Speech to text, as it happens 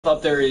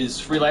up there is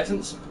free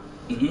license.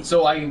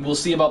 So I will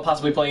see about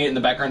possibly playing it in the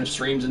background of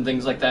streams and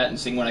things like that and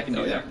seeing what I can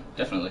do there.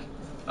 Definitely.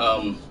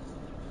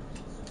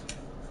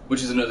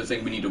 Which is another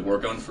thing we need to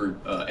work on for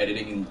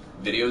editing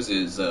videos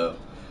is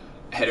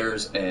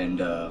headers and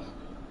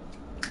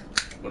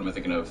what am I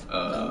thinking of?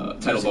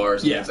 Title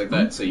bars and things like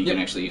that, so you can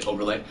actually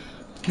overlay.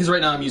 Because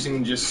right now I'm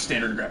using just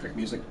standard graphic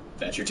music.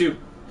 That's your two.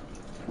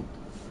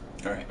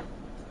 Alright.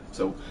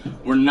 So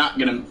we're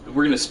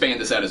gonna span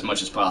this out as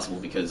much as possible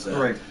because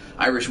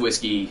Irish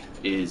whiskey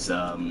is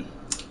I'm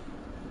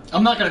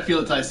not gonna feel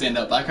it till I stand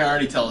up. I can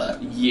already tell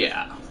that.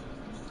 Yeah.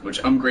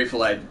 Which I'm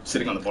grateful I'm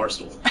sitting on the bar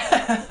stool.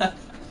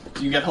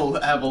 You gotta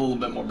have a little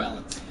bit more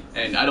balance.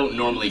 And I don't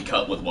normally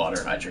cut with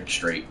water. I drink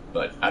straight,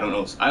 but I don't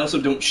know. I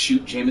also don't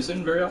shoot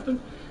Jameson very often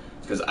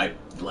because I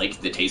like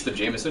the taste of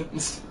Jameson.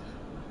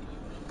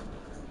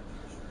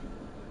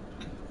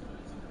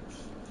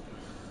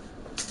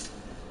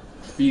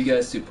 For you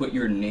guys to put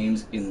your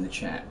names in the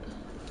chat.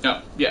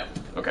 Oh, yeah,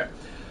 okay.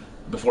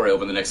 Before I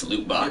open the next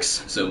loot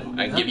box, so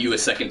I can give you a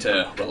second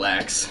to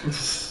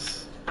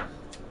relax.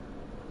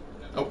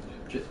 Oh,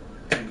 shit.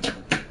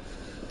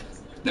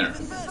 No.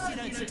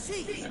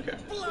 Okay.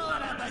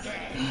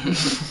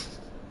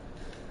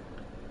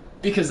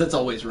 Because that's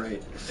always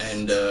right.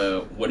 And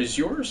what is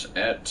yours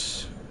at?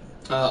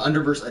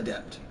 Underverse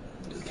Adept.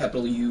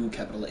 Capital U,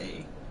 capital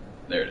A.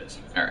 There it is.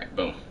 Alright,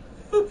 boom.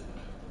 Boop.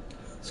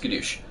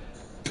 Skadoosh.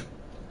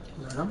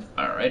 Right on.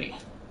 Alrighty.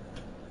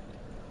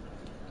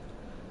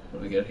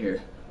 What do we got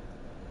here?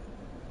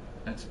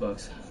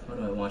 Xbox. How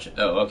do I watch it?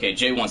 Oh, okay.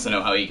 Jay wants to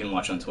know how he can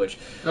watch on Twitch.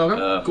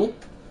 Okay, cool.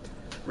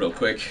 Real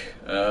quick,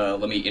 let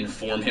me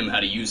inform him how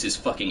to use his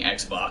fucking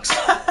Xbox.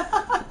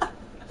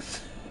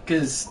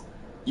 Because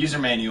user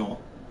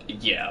manual.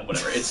 Yeah,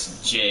 whatever.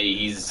 It's Jay.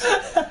 He's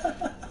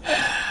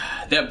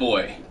that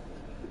boy.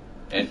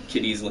 And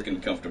Kitty's looking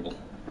comfortable.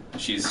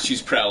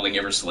 She's prowling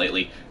ever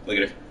slightly. Look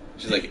at her.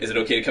 She's like, "Is it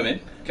okay to come in?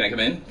 Can I come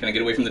in? Can I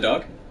get away from the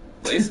dog?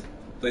 Please,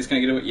 please, can I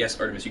get away? Yes,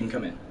 Artemis, you can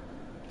come in.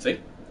 See?"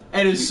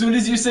 And as soon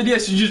as you said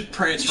yes, you just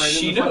pranced right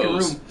in the fucking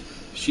room.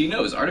 She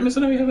knows. Artemis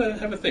and I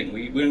have a thing.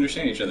 We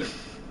understand each other.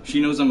 She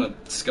knows I'm a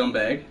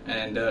scumbag,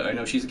 and I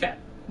know she's a cat.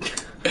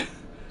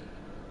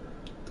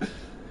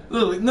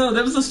 No,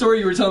 that was the story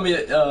you were telling me.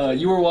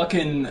 You were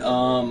walking.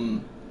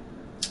 Oh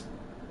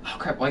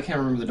crap! Why can't I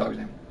remember the dog's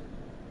name?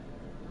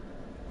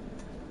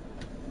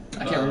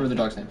 I can't remember the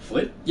dog's name.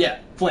 Flint? Yeah,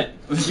 Flint.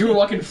 You were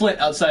walking Flint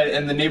outside,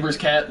 and the neighbor's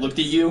cat looked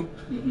at you,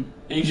 and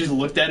you just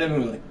looked at him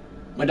and were like,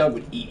 "My dog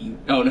would eat you."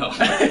 Oh no!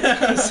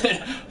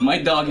 My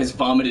dog has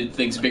vomited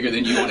things bigger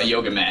than you on a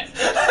yoga mat.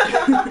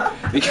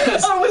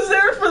 Because I was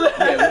there for that.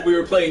 Yeah, when we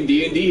were playing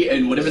D&D,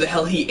 and whatever the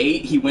hell he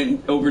ate, he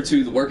went over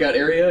to the workout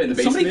area in the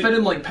basement. Somebody fed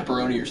him like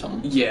pepperoni or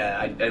something.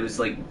 Yeah, I was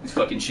like,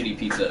 fucking shitty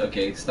pizza.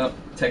 Okay, stop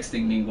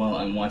texting me while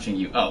I'm watching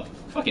you. Oh,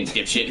 fucking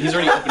dipshit. He's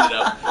already opened it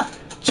up.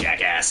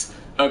 Jackass.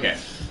 Okay.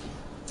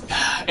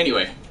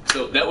 Anyway,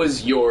 so that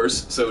was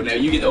yours. So now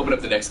you get to open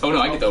up the next. Oh no,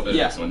 I get to open the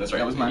next one. That's right.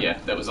 That was mine. Yeah,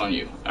 that was on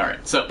you. All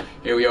right. So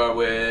here we are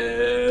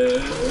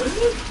with.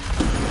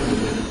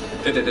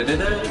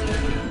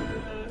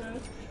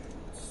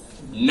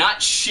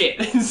 Not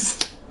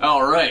shit.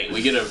 All right,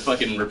 we get a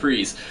fucking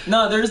reprise.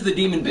 No, there's the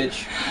demon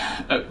bitch.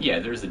 Oh yeah,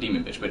 there's the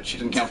demon bitch, but she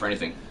doesn't count for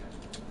anything.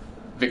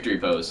 Victory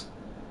pose.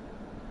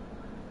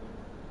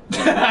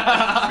 That's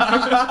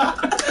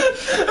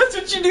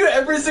what you do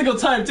every single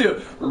time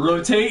too.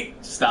 Rotate,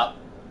 stop.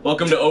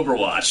 Welcome to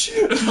Overwatch.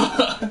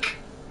 Fuck.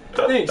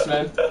 Thanks,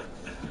 man.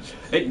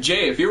 Hey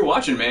Jay, if you're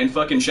watching, man,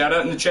 fucking shout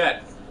out in the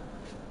chat.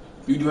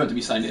 You do have to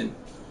be signed in.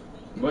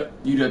 What?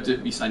 You do have to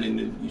be signed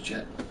into your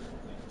chat.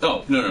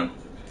 Oh no.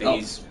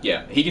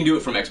 Yeah, he can do it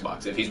from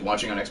Xbox. If he's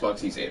watching on Xbox,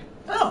 he's in.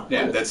 Oh.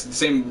 Yeah, that's the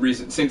same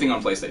reason. Same thing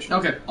on PlayStation.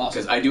 Okay,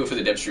 awesome. Because I do it for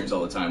the dev streams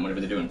all the time. Whenever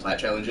they're doing plat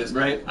challenges,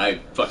 right? I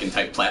fucking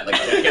type plat like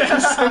a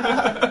jackass.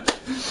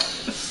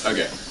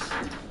 Okay.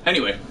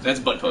 Anyway, that's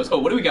butt pose. Oh,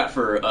 what do we got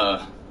for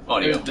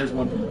audio? There's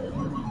one.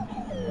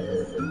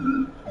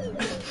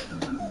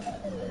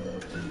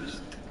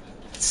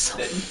 So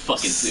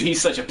fucking.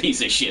 He's such a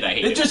piece of shit. I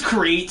hate it. It just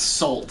creates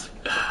salt.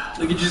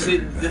 Like it just.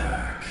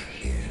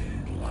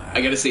 I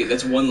gotta say,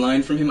 that's one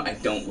line from him I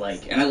don't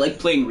like. And I like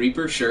playing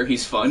Reaper, sure,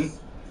 he's fun.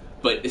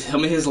 But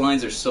some of his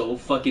lines are so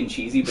fucking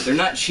cheesy, but they're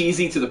not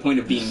cheesy to the point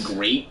of being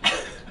great.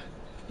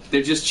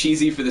 They're just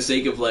cheesy for the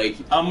sake of, like...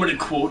 I'm gonna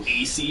quote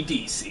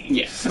AC/DC.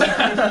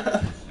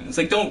 Yeah. It's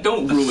like, don't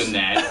ruin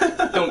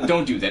that.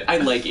 Don't do that. I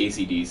like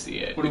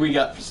AC/DC. What do we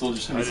got for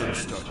Soldier 77?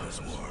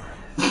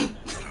 I'm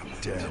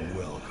damn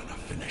well gonna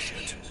finish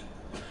it.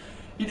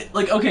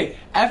 Like, okay,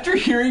 after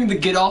hearing the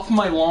 "get off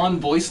my lawn"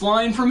 voice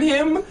line from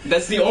him...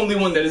 That's the only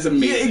one that is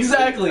amazing. Yeah,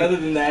 exactly. Other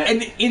than that...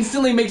 And it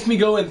instantly makes me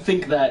go and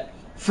think that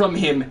from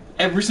him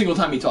every single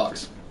time he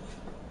talks.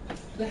 Where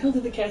the hell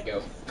did the cat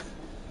go?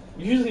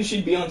 Usually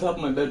she'd be on top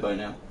of my bed by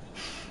now.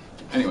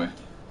 Anyway.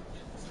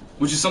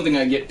 Which is something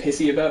I get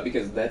pissy about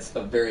because that's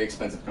a very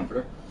expensive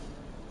comforter.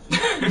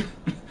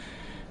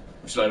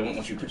 Which I don't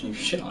want you putting your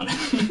shit on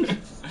it.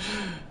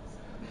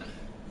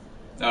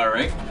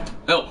 Alright.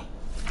 Oh.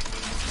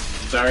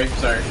 Sorry.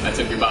 I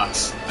took your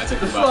box.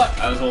 Fuck.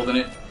 I was holding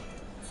it.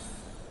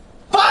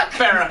 Fuck!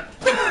 Farrah!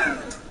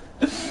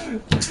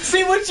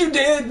 See what you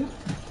did?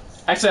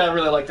 Actually, I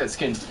really like that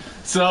skin.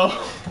 So...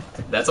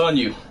 That's on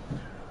you.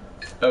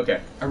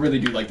 Okay. I really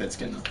do like that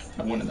skin, though.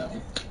 I wanted that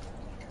one.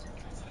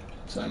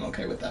 So I'm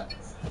okay with that.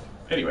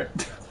 Anyway.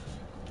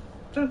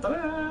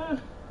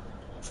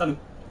 Son.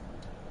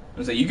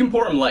 I say you can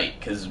pour them light,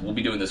 because we'll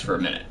be doing this for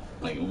a minute.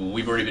 Like,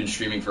 we've already been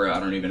streaming for I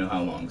don't even know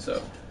how long,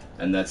 so...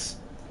 And that's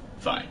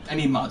fine. I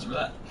need mods for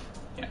that.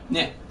 Yeah.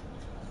 Yeah.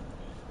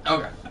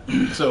 Okay.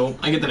 So,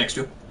 I get the next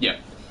two. Yeah.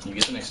 You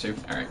get the next two.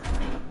 Alright.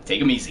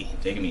 Take them easy.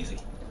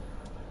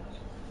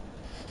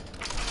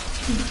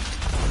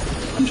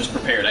 I'm just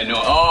prepared. I know.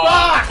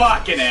 Oh,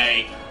 fucking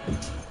A.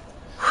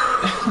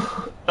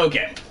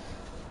 Okay.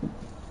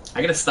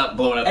 I gotta stop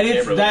blowing up And the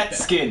it's camera that like that.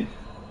 skin.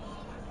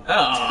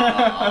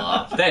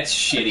 Oh, that's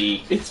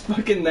shitty. It's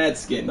fucking that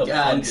skin. The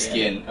God punk damn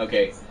skin. it.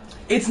 Okay.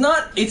 It's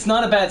not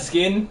a bad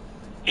skin.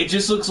 It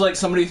just looks like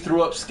somebody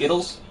threw up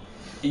Skittles.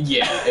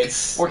 Yeah,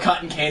 it's... Or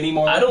cotton candy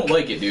more. I don't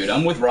like it, dude.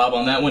 I'm with Rob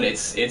on that one.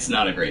 It's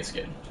not a great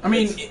skin. I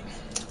mean...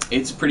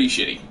 It's pretty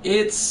shitty.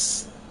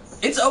 It's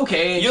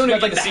okay. You don't She's even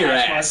got, get to the see her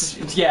hash ass.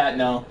 marks. Yeah,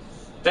 no.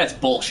 That's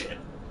bullshit.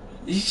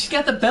 She's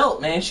got the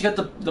belt, man. She got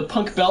the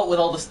punk belt with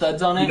all the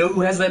studs on it. You know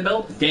who has that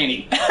belt?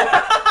 Danny.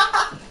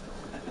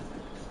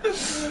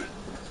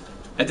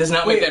 That does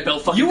not make that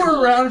belt fucking You were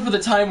cool. around for the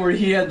time where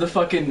he had the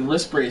fucking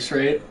wrist brace,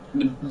 right?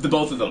 The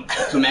both of them.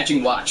 The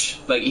matching watch.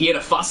 Like, he had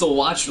a Fossil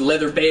watch,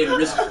 leather band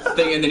wrist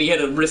thing, and then he had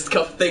a wrist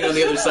cuff thing on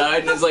the other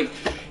side, and it's like,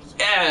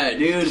 yeah,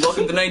 dude,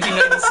 welcome to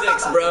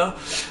 1996, bro.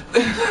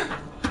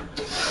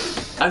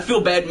 I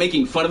feel bad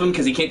making fun of him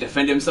because he can't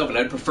defend himself, and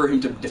I'd prefer him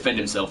to defend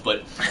himself,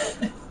 but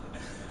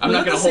I'm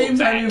not going to hold the same time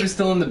back. he was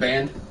still in the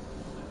band?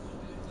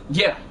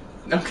 Yeah.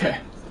 Okay.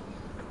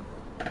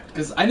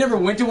 Because I never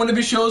went to one of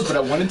his shows, but I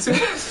wanted to.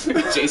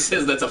 Jay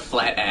says that's a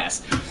flat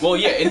ass. Well,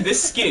 yeah, in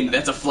this skin,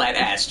 that's a flat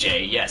ass,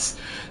 Jay, yes.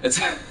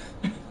 That's...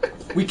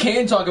 We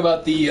can talk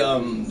about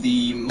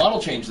the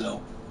model change,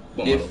 though.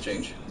 What model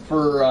change?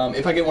 For,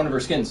 if I get one of her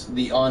skins.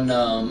 On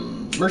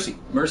Mercy.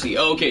 Mercy.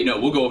 Oh, okay, no,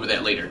 we'll go over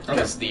that later.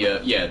 Because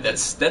yeah,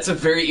 that's a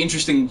very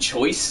interesting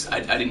choice. I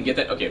didn't get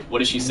that. Okay, what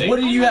does she say? What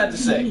do you have to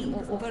say?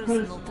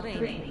 Personal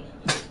training.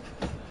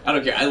 I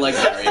don't care. I like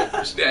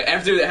Zarya.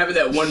 After having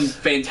that one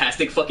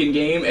fantastic fucking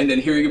game, and then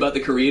hearing about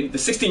the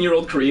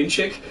 16-year-old Korean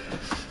chick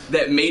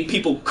that made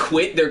people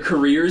quit their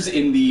careers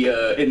in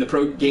the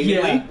pro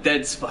gaming league,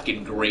 that's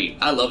fucking great.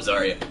 I love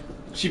Zarya.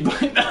 She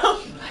blind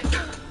now.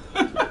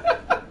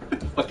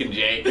 Fucking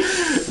Jay.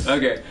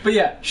 Okay. But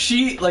yeah,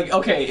 she,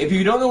 okay, if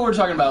you don't know what we're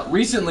talking about,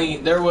 recently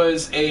there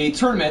was a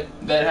tournament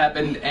that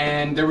happened,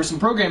 and there were some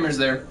programmers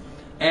there,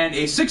 and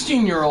a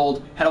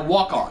 16-year-old had a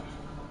walk-on.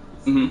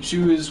 Mm-hmm. She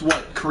was,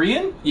 what,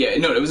 Korean? Yeah,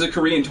 no, it was a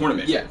Korean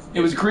tournament. Yeah,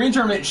 it was a Korean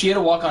tournament. She had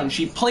a walk-on.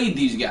 She played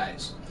these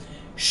guys.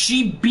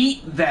 She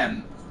beat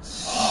them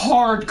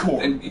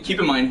hardcore. And keep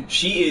in mind,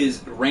 she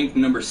is ranked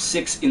number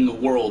 6 in the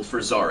world for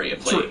Zarya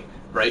play, True.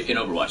 right, in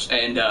Overwatch.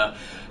 And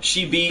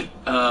she beat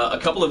a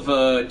couple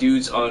of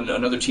dudes on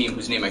another team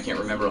whose name I can't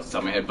remember off the top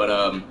of my head,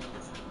 but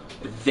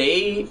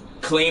they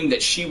claimed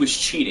that she was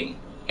cheating.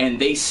 And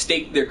they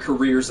staked their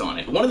careers on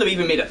it. One of them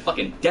even made a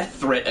fucking death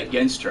threat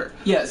against her.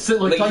 Yeah,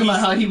 so talking about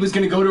how he was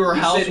going to go to her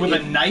house with a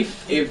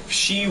knife. If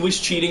she was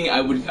cheating,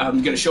 I'm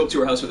going to show up to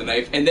her house with a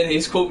knife. And then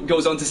his quote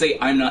goes on to say,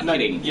 "I'm not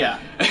kidding." Yeah.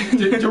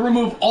 to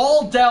remove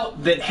all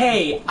doubt that,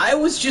 hey, I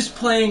was just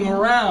playing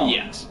around.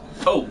 Yeah.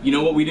 Oh, you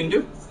know what we didn't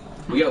do?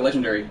 We got a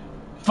legendary.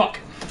 Fuck.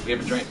 We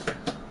have a drink.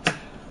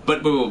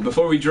 But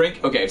before we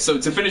drink, okay, so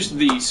to finish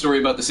the story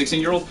about the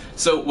 16-year-old,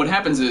 so what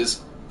happens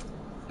is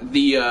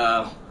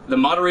the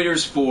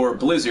moderators for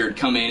Blizzard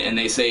come in and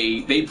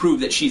they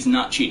prove that she's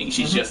not cheating.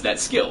 She's just that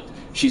skilled.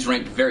 She's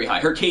ranked very high.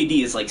 Her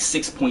KD is like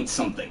 6 point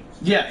something.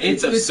 Yeah,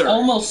 it's absurd.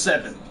 almost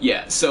 7.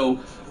 Yeah, so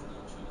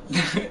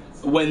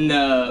when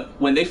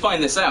they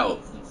find this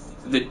out,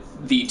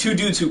 the two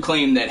dudes who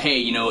claim that,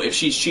 hey, if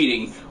she's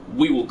cheating,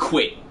 we will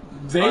quit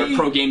our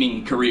pro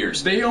gaming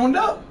careers. They owned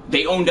up.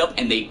 They owned up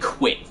and they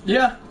quit.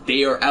 Yeah.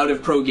 They are out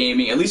of pro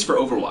gaming, at least for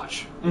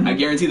Overwatch. Mm-hmm. I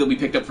guarantee they'll be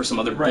picked up for some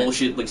other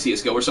bullshit like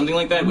CSGO or something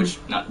like that, which,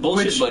 not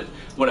bullshit, but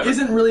whatever.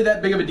 Isn't really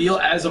that big of a deal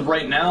as of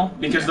right now,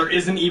 because there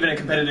isn't even a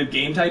competitive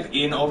game type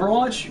in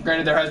Overwatch.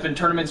 Granted, there has been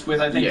tournaments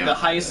with, I think, the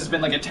highest has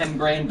been like a 10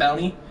 grand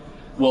bounty.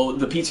 Well,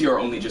 the PTR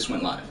only just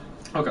went live.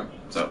 Okay.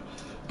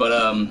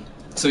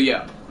 So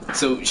yeah.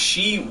 So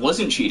she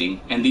wasn't cheating,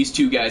 and these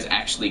two guys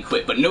actually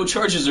quit. But no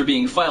charges are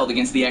being filed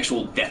against the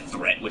actual death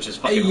threat, which is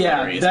fucking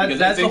hilarious.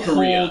 That's a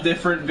whole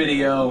different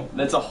video.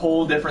 That's a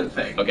whole different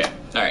thing. Okay,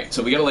 alright,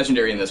 so we got a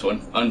legendary in this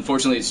one.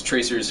 Unfortunately, it's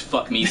Tracer's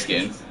fuck me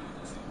skin.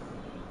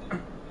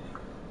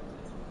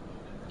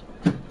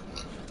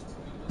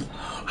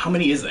 How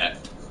many is that?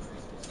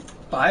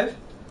 5?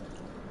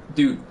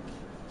 Dude,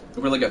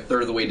 we're like a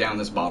third of the way down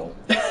this bottle.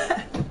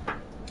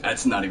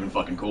 That's not even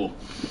fucking cool.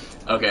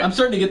 Okay. I'm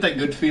starting to get that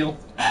good feel.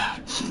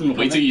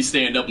 Wait till you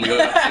stand up and go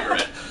have a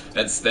cigarette.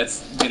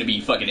 That's gonna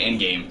be fucking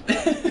endgame.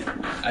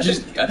 I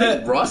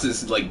think Ross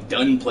is like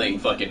done playing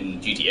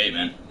fucking GTA,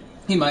 man.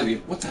 He might be.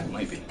 What time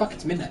might be? Fuck,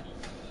 it's midnight.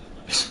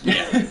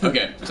 Yeah.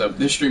 Okay. So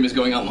this stream is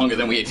going on longer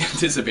than we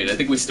anticipated. I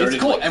think we started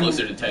It's cool, like and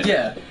closer to 10.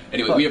 yeah.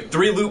 Anyway, Fuck. we have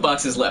 3 loot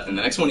boxes left, and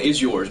the next one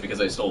is yours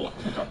because I stole one.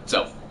 Okay.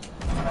 So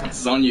this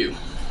is on you.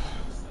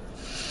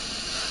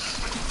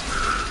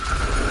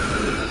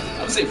 I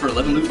would say for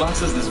 11 loot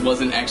boxes, this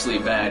wasn't actually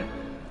bad.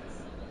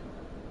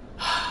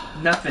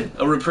 Nothing.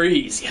 A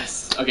reprise,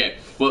 yes. Okay.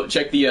 Well,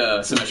 check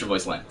the semester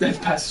voice line. That's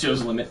past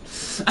Joe's limit.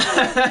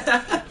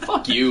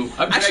 Fuck you.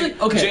 Actually,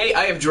 okay. Jay,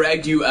 I have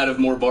dragged you out of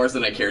more bars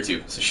than I care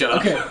to, so shut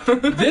up.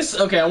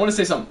 Okay, I want to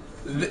say something.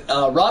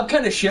 Rob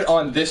kind of shit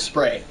on this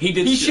spray. He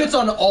did He shit shits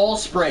on all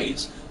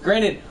sprays.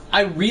 Granted,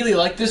 I really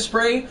like this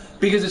spray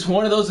because it's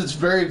one of those that's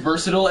very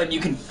versatile and you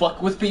can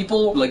fuck with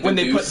people Like when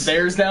the they put noose?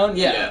 theirs down.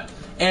 Yeah. Yeah.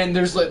 And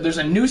there's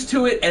a noose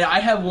to it, and I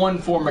have one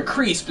for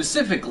McCree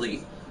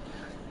specifically.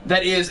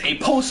 That is a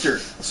poster.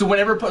 So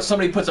whenever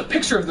somebody puts a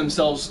picture of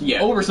themselves Yeah.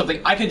 over something,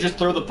 I can just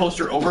throw the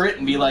poster over it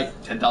and be like,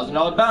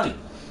 $10,000 bounty.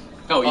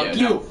 Oh, yeah. Fuck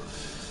no.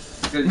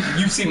 you.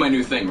 You see my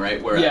new thing,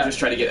 right? Where Yeah. I just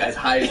try to get as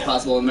high as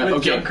possible in the map.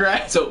 With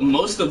Junkrat? So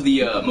most of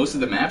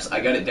the maps, I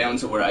got it down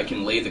to where I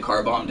can lay the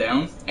car bomb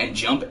down and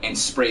jump and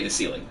spray the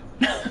ceiling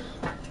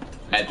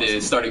at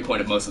the starting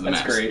point of most of the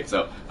That's maps. great.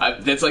 So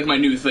that's like my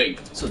new thing.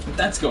 So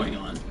that's going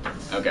on.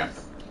 Okay.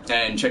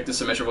 And check the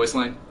Symmetra voice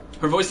line.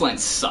 Her voice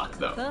lines suck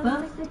though.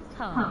 Perfect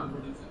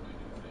harmony.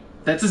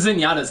 That's a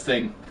Zenyatta's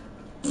thing.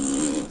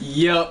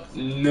 Yup.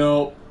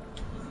 Nope.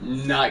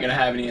 Not gonna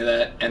have any of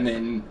that. And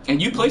then...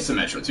 And you play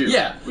Symmetra too.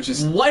 Yeah. Which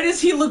is... Why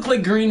does he look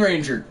like Green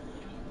Ranger?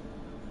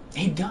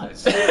 He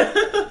does.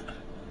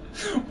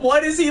 Why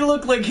does he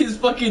look like his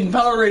fucking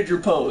Power Ranger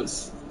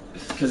pose?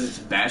 Because it's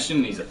Bastion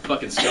and he's a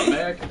fucking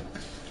scumbag.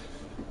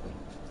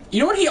 You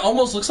know what he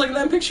almost looks like in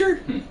that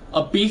picture?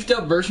 A beefed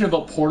up version of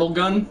a portal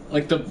gun.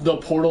 Like the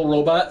portal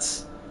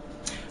robots.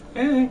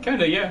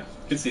 Kinda, yeah.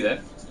 Could see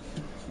that.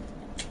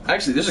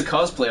 Actually, there's a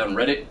cosplay on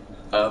Reddit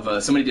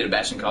of somebody did a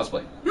Bastion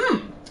cosplay.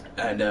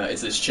 And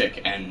it's this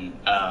chick, and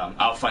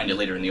I'll find it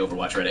later in the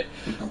Overwatch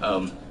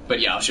Reddit. But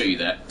yeah, I'll show you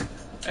that.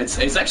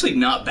 It's actually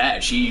not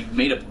bad. She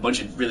made a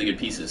bunch of really good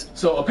pieces.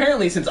 So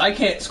apparently, since I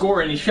can't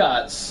score any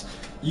shots,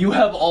 you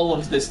have all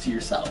of this to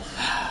yourself.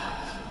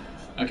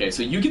 Okay,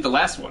 so you get the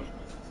last one.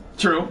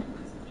 True.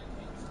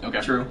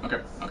 Okay. True. Okay.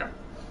 Okay.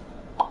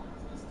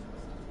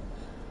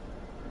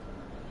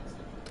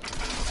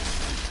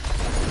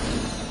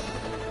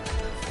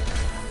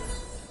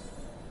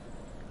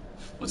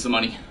 What's the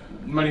money?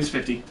 Money's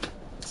 50.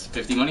 It's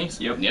 50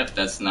 monies? Yep. Yep,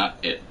 that's not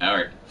it.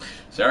 Alright.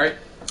 Sorry.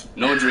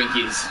 No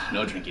drinkies.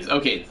 No drinkies.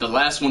 Okay, the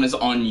last one is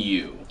on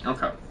you.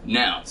 Okay.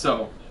 Now,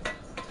 So,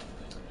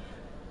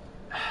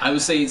 I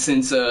would say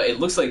since it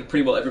looks like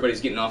pretty well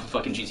everybody's getting off of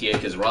fucking GTA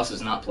because Ross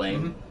is not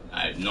playing.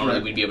 Normally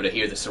Right. we'd be able to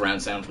hear the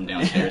surround sound from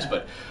downstairs,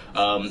 but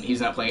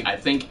he's not playing. I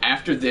think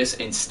after this,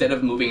 instead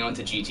of moving on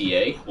to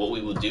GTA, what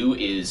we will do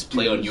is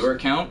play on your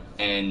account,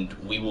 and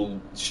we will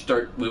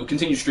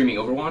continue streaming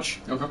Overwatch,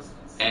 okay.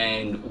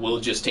 and we'll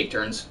just take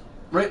turns.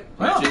 Right.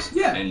 Matches,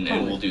 yeah. and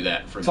totally. we'll do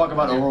that. From Talk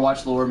about here.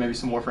 Overwatch lore, maybe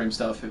some Warframe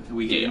stuff if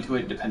we get Yeah. into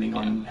it, depending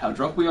on how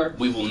drunk we are.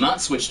 We will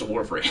not switch to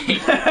Warframe.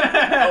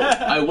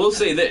 Oh, I will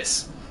say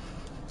this.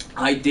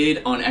 I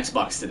did on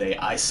Xbox today,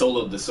 I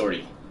soloed the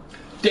sortie.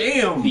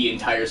 Damn! The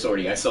entire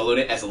sortie. I soloed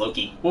it as a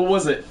Loki. What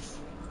was it?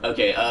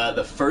 Okay,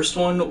 the first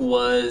one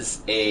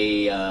was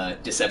a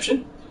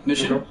deception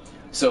mission. Okay.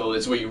 So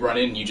it's where you run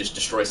in and you just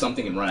destroy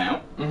something and run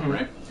out,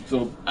 right?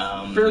 So,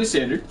 Um, fairly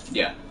standard.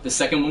 Yeah. The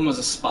second one was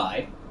a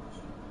spy.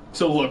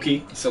 So,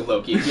 Loki. So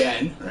Loki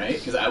again, right?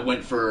 Because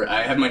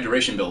I have my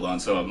duration build on,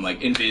 so I'm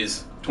like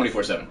invis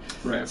 24/7.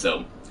 Right.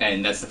 So,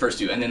 and that's the first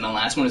two, and then the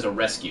last one is a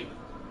rescue.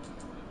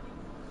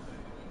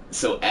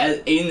 So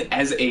as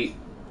a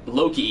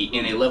Loki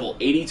in a level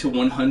 80 to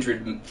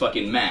 100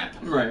 fucking map,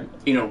 Right.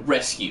 in a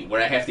rescue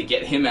where I have to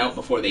get him out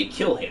before they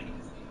kill him,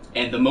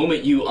 and the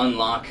moment you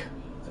unlock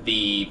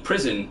the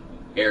prison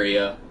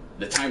area,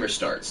 the timer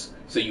starts.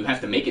 So you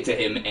have to make it to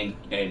him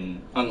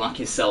and unlock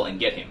his cell and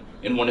get him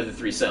in one of the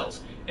 3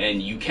 cells.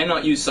 And you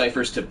cannot use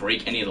ciphers to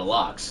break any of the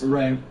locks.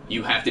 Right.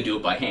 You have to do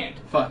it by hand.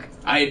 Fuck.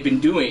 I had been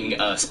doing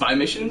spy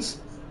missions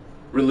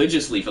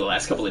religiously for the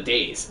last couple of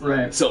days.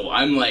 Right. So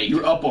I'm like,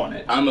 You're up on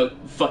it. I'm a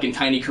fucking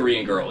tiny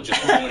Korean girl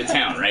just going to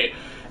town, right?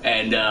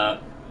 And Got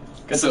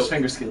so those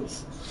finger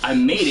skills. I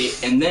made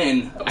it, and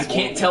then That I was can't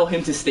horrible. tell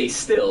him to stay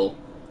still.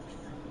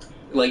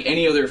 Like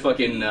any other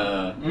fucking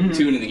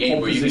tune in the game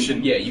Hold where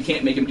position. you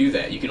can't make him do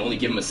that. You can only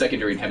give him a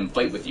secondary and have him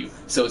fight with you.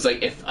 So it's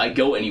like if I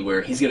go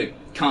anywhere, he's gonna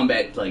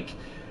combat like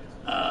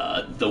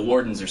the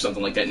wardens or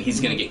something like that, and he's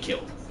gonna get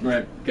killed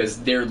Right. because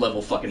they're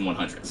level fucking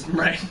 100s.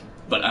 Right.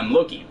 But I'm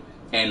Loki,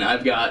 and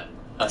I've got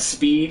a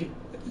speed.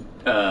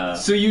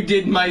 So you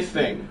did my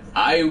thing.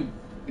 I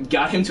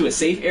got him to a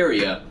safe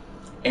area,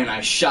 and I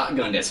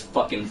shotgunned as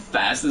fucking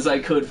fast as I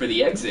could for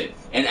the exit,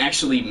 and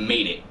actually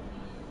made it.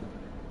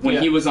 When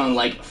Yeah. he was on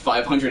like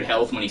 500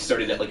 health, when he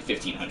started at like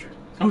 1500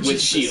 Oh, with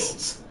Jesus.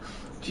 shields,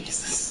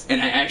 Jesus.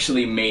 and I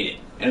actually made it,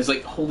 and it was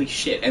like holy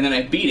shit. And then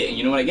I beat it, and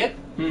you know what I get?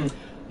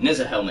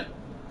 Neza helmet.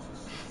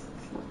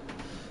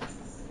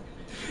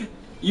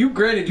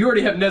 You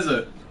already have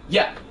Neza.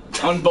 Yeah,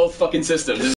 on both fucking systems.